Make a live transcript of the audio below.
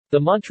The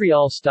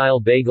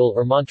Montreal-style bagel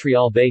or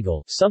Montreal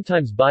bagel,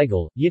 sometimes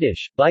bagel,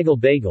 Yiddish,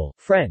 bagel,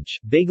 French,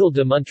 bagel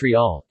de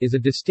Montreal, is a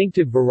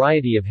distinctive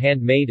variety of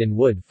handmade and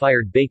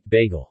wood-fired baked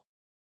bagel.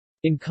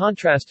 In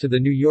contrast to the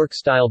New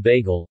York-style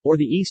bagel, or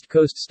the East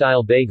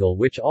Coast-style bagel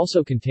which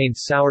also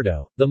contains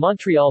sourdough, the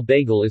Montreal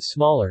bagel is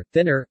smaller,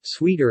 thinner,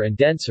 sweeter and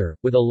denser,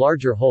 with a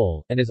larger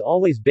hole, and is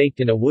always baked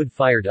in a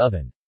wood-fired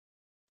oven.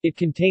 It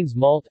contains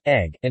malt,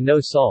 egg, and no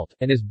salt,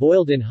 and is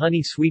boiled in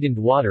honey-sweetened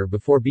water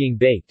before being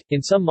baked.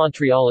 In some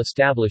Montreal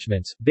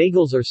establishments,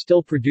 bagels are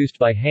still produced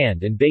by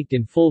hand and baked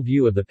in full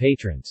view of the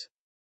patrons.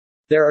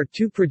 There are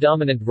two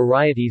predominant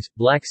varieties,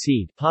 black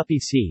seed, poppy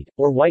seed,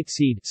 or white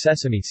seed,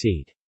 sesame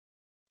seed.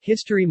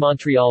 History: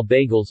 Montreal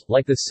bagels,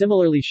 like the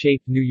similarly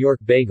shaped New York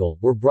bagel,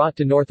 were brought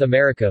to North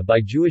America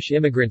by Jewish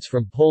immigrants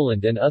from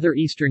Poland and other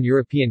Eastern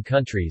European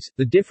countries.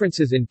 The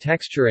differences in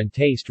texture and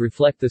taste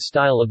reflect the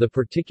style of the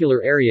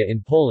particular area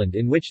in Poland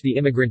in which the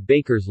immigrant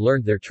bakers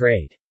learned their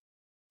trade.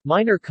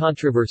 Minor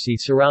controversy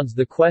surrounds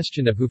the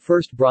question of who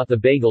first brought the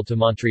bagel to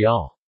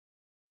Montreal.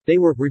 They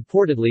were,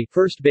 reportedly,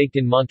 first baked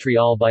in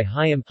Montreal by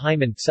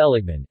Hyman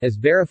Seligman, as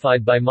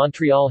verified by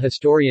Montreal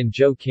historian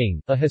Joe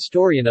King, a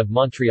historian of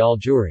Montreal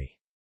Jewry.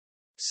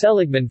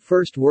 Seligman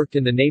first worked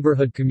in the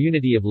neighborhood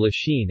community of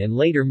Lachine and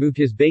later moved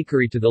his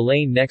bakery to the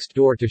lane next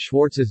door to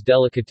Schwartz's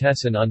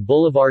Delicatessen on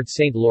Boulevard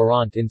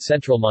Saint-Laurent in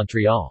central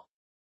Montreal.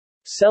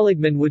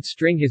 Seligman would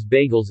string his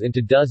bagels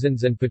into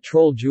dozens and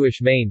patrol Jewish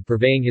Maine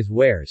purveying his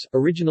wares,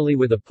 originally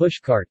with a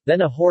pushcart,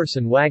 then a horse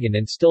and wagon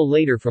and still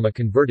later from a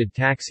converted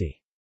taxi.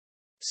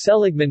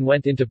 Seligman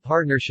went into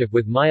partnership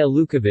with Maya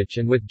Lukovich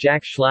and with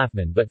Jack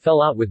Schlafman but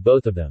fell out with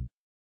both of them.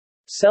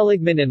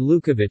 Seligman and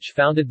Lukovich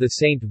founded the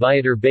St.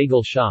 Viator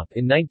Bagel Shop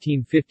in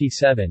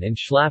 1957 and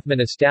Schlafman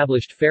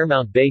established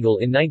Fairmount Bagel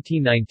in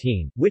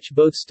 1919, which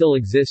both still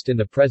exist in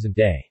the present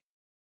day.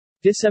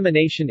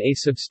 Dissemination: A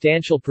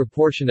substantial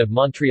proportion of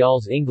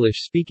Montreal's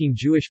English-speaking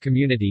Jewish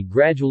community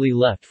gradually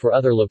left for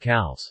other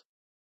locales.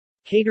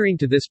 Catering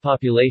to this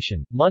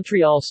population,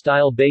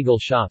 Montreal-style bagel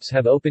shops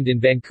have opened in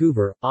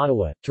Vancouver,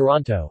 Ottawa,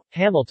 Toronto,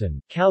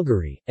 Hamilton,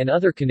 Calgary, and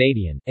other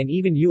Canadian, and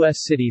even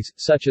U.S. cities,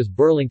 such as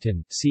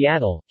Burlington,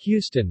 Seattle,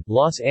 Houston,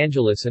 Los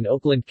Angeles and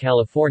Oakland,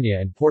 California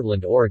and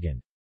Portland,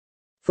 Oregon.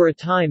 For a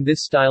time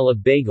this style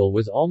of bagel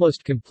was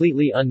almost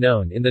completely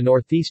unknown in the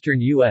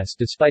northeastern U.S.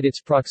 despite its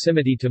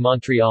proximity to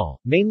Montreal,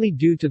 mainly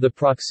due to the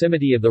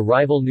proximity of the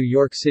rival New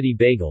York City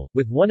bagel,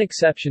 with one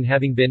exception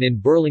having been in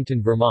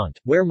Burlington, Vermont,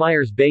 where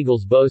Myers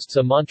Bagels boasts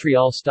a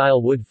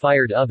Montreal-style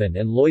wood-fired oven,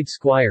 and Lloyd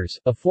Squires,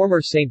 a former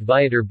St.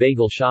 Viator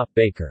bagel shop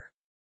baker.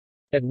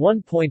 At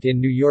one point in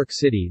New York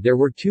City there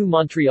were two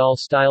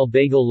Montreal-style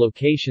bagel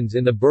locations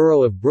in the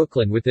borough of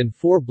Brooklyn within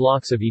 4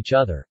 blocks of each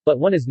other, but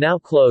one is now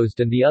closed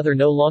and the other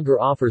no longer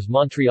offers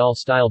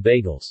Montreal-style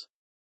bagels.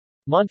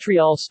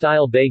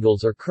 Montreal-style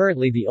bagels are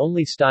currently the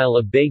only style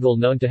of bagel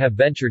known to have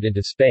ventured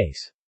into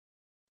space.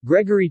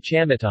 Gregory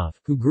Chamitoff,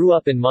 who grew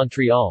up in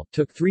Montreal,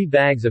 took 3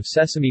 bags of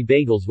sesame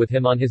bagels with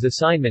him on his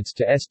assignments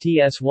to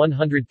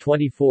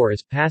STS-124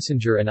 as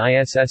passenger and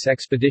ISS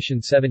Expedition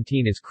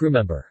 17 as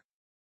crewmember.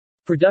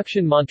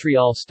 Production: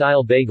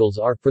 Montreal-style bagels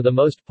are, for the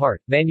most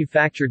part,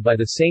 manufactured by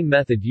the same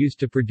method used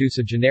to produce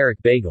a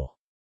generic bagel.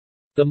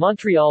 The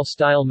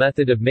Montreal-style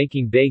method of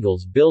making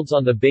bagels builds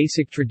on the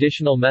basic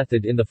traditional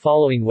method in the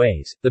following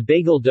ways. The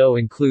bagel dough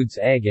includes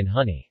egg and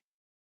honey.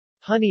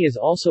 Honey is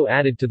also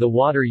added to the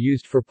water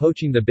used for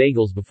poaching the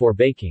bagels before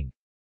baking.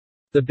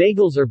 The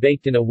bagels are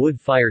baked in a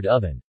wood-fired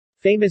oven.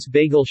 Famous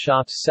bagel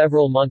shops: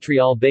 Several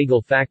Montreal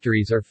bagel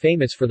factories are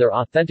famous for their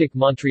authentic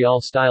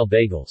Montreal-style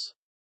bagels.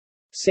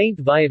 St.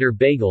 Viator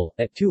Bagel,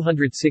 at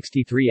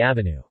 263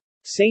 Avenue.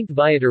 St.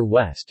 Viator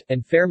West,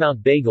 and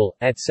Fairmount Bagel,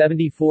 at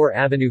 74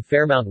 Avenue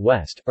Fairmount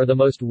West, are the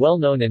most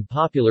well-known and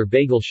popular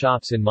bagel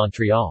shops in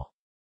Montreal.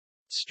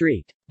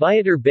 Street.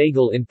 Viator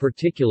Bagel in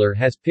particular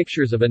has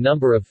pictures of a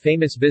number of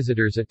famous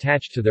visitors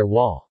attached to their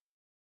wall.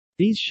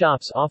 These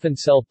shops often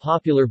sell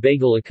popular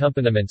bagel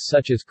accompaniments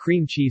such as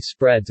cream cheese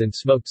spreads and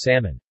smoked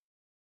salmon.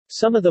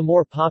 Some of the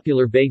more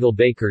popular bagel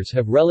bakers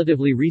have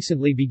relatively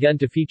recently begun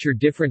to feature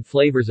different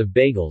flavors of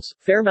bagels.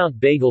 Fairmount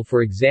Bagel,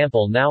 for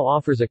example, now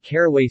offers a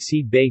caraway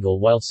seed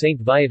bagel, while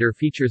St. Viator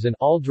features an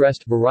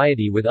all-dressed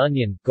variety with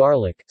onion,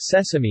 garlic,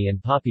 sesame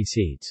and poppy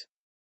seeds.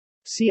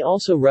 See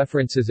also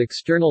references.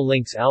 External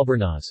links.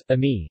 Albornoz,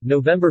 Ami,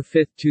 November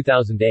 5,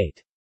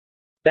 2008.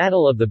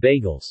 Battle of the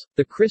Bagels.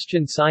 The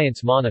Christian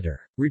Science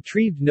Monitor.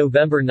 Retrieved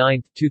November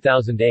 9,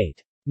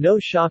 2008. No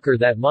shocker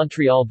that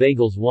Montreal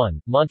Bagels won.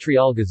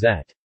 Montreal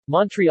Gazette.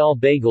 Montreal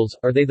Bagels,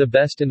 are they the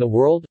best in the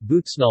world?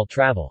 Bootsnall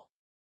Travel.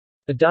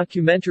 A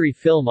documentary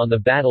film on the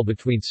battle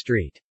between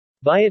St.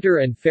 Viator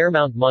and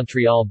Fairmount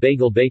Montreal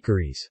bagel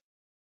bakeries.